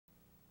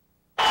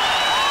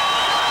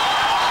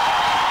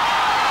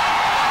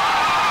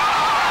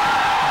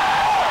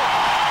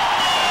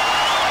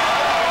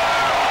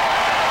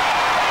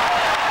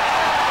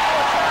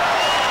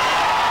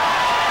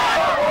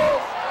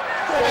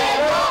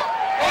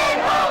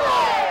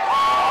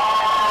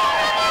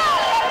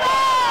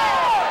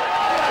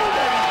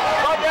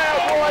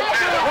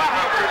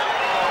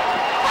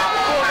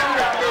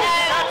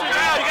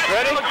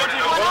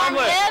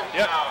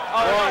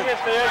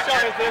this. Show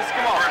me this.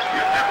 Come on.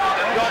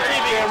 You're on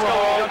TV. Let's go.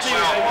 You're on TV,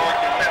 baby.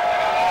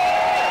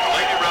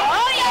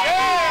 Oh, yeah!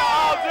 Yeah,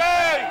 all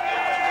day!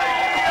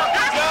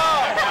 Good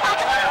job!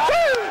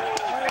 Woo!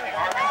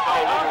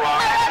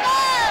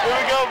 Here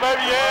we go,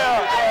 baby.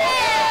 Yeah!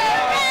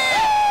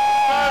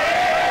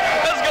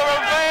 Let's go,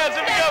 Rebel fans.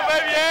 Here we go,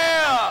 baby.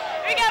 Yeah!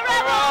 Here we go,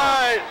 Rebel. All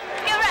right.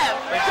 Let's go, Rebel.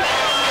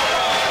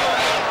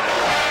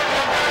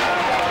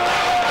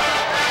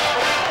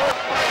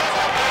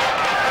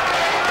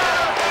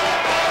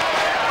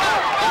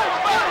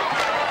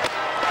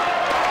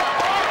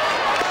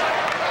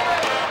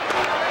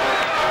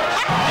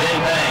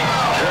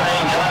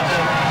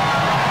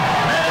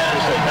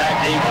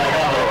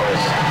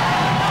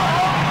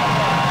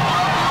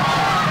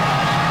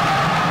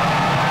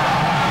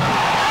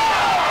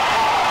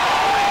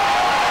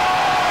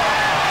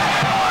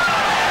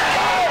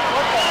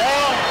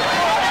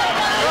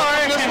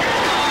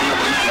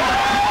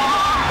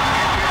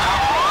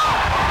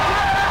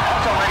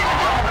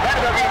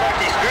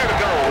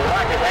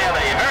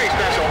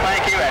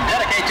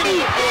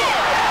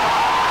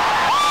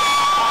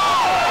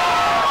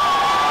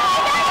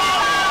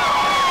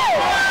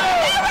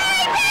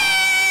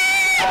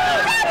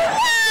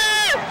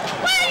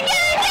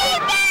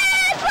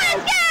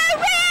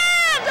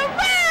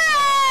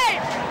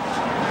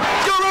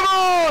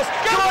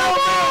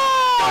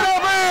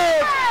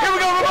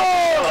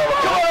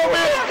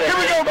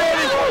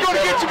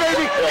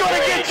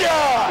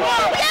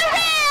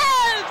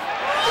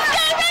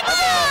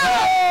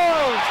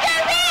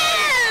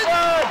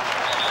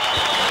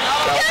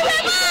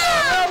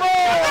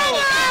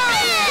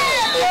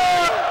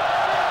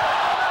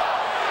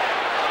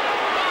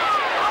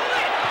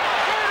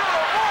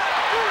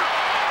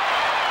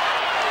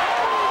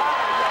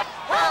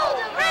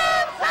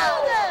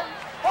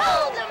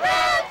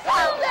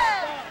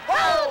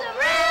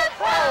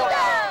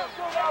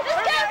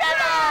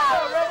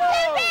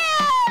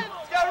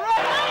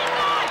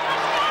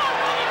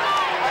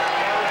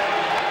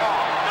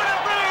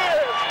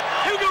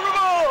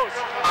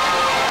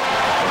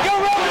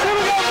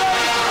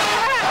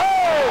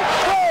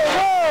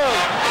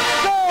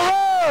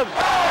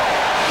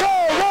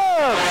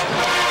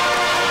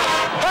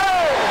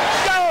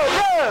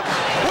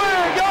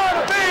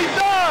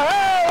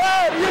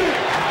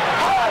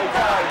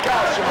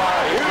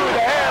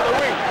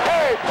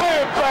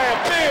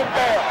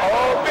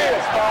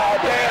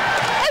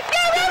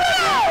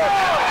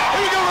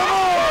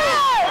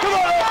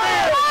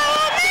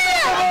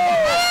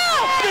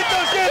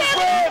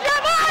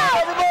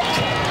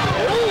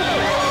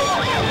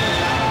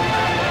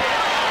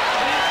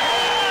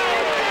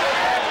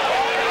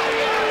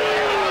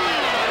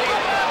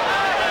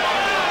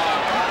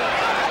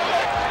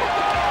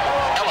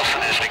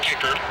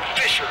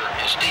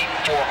 Is deep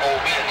for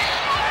Ole Miss.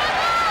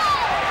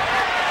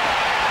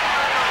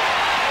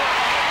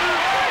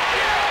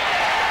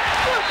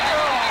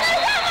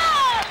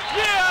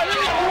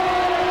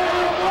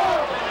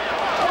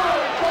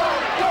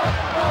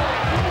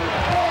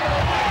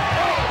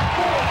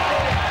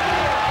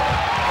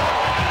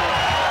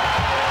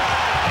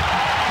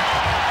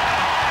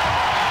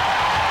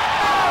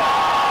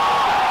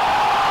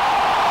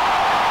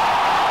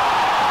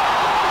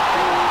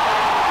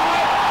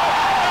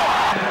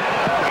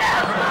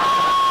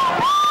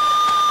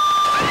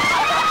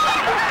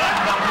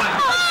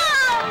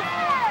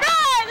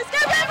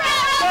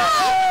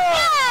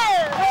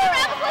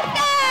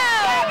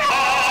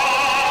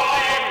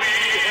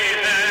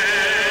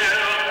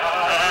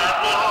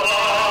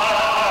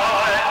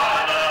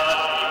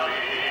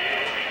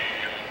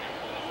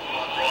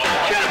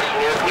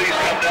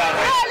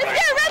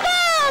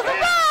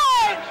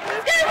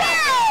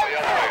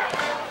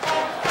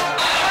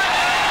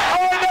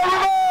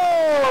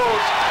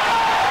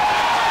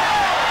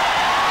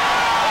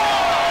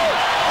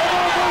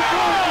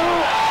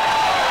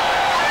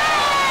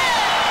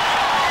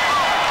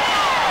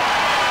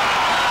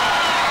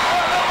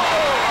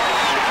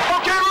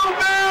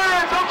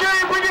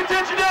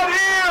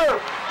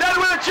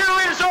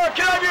 Cheerleaders are,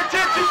 can I have your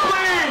attention,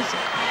 please?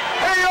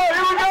 Hey, yo,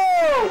 here we go.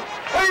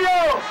 Hey,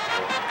 yo.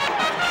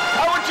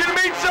 I want you to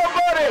meet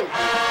somebody.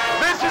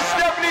 This is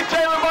Stephanie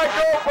Taylor, my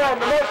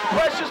girlfriend, the most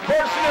precious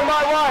person in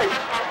my life.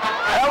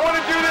 And I want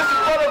to do this in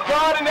front of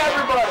God and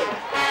everybody.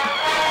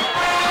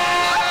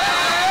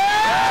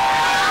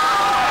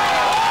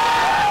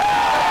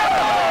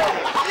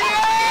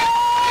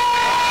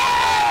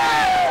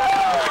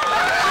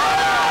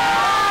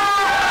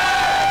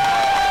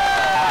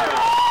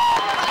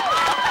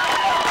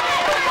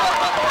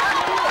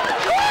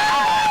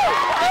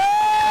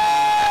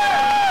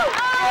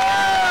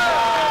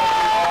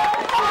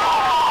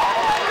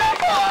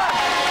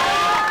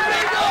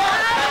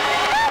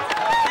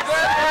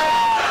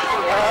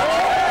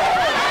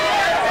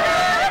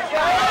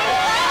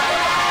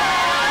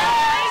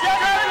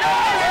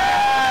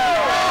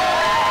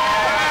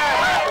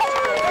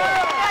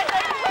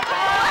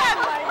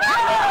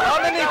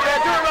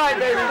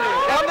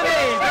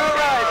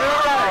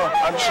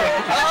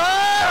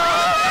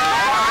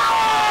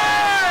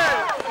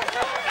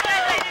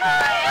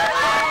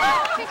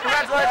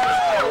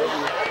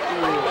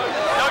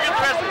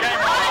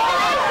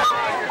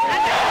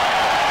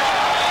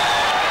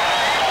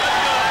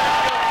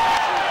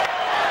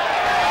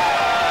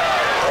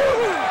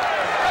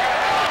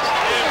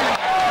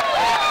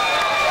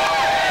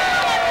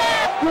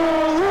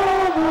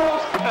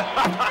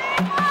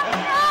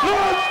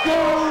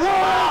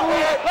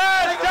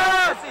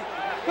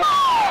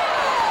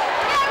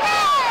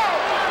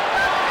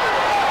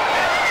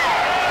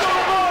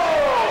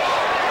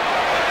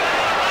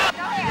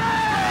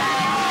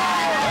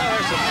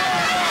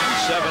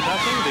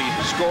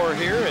 The score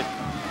here at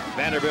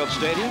Vanderbilt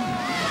Stadium.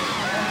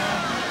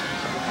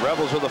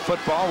 Rebels with the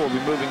football will be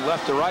moving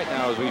left to right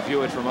now as we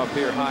view it from up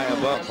here high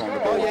above.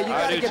 Oh yeah, you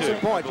got to get some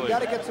points. You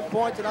got to get some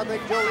points, and I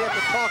think Jolie, after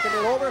talking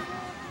it over,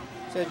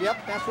 says, "Yep,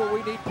 that's where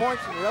we need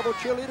points." And the Rebel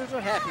cheerleaders are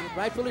happy, and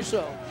rightfully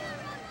so.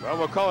 Well,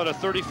 we'll call it a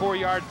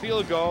 34-yard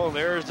field goal.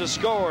 There's the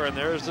score, and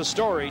there's the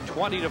story.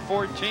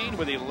 20-14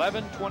 with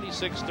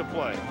 11:26 to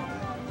play.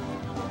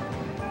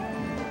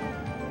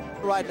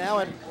 Right now,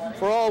 and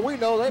for all we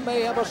know, they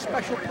may have a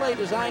special play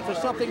designed for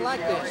something like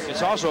this.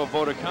 It's also a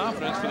vote of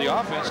confidence for the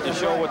offense to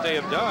show what they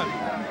have done.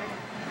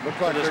 Looks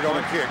like they're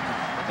going to kick.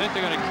 I think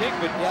they're going to kick,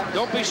 but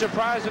don't be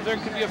surprised if there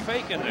could be a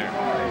fake in there.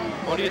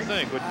 What do you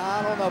think?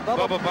 I don't know.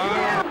 Bubba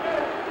Bond?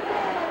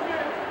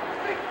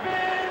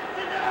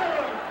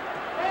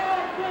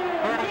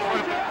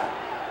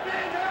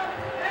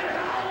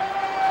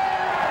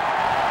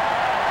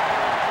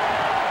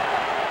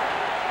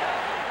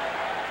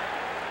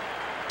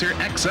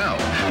 XL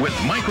with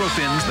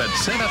microfins that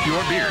set up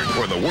your beard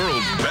for the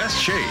world's best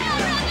shade.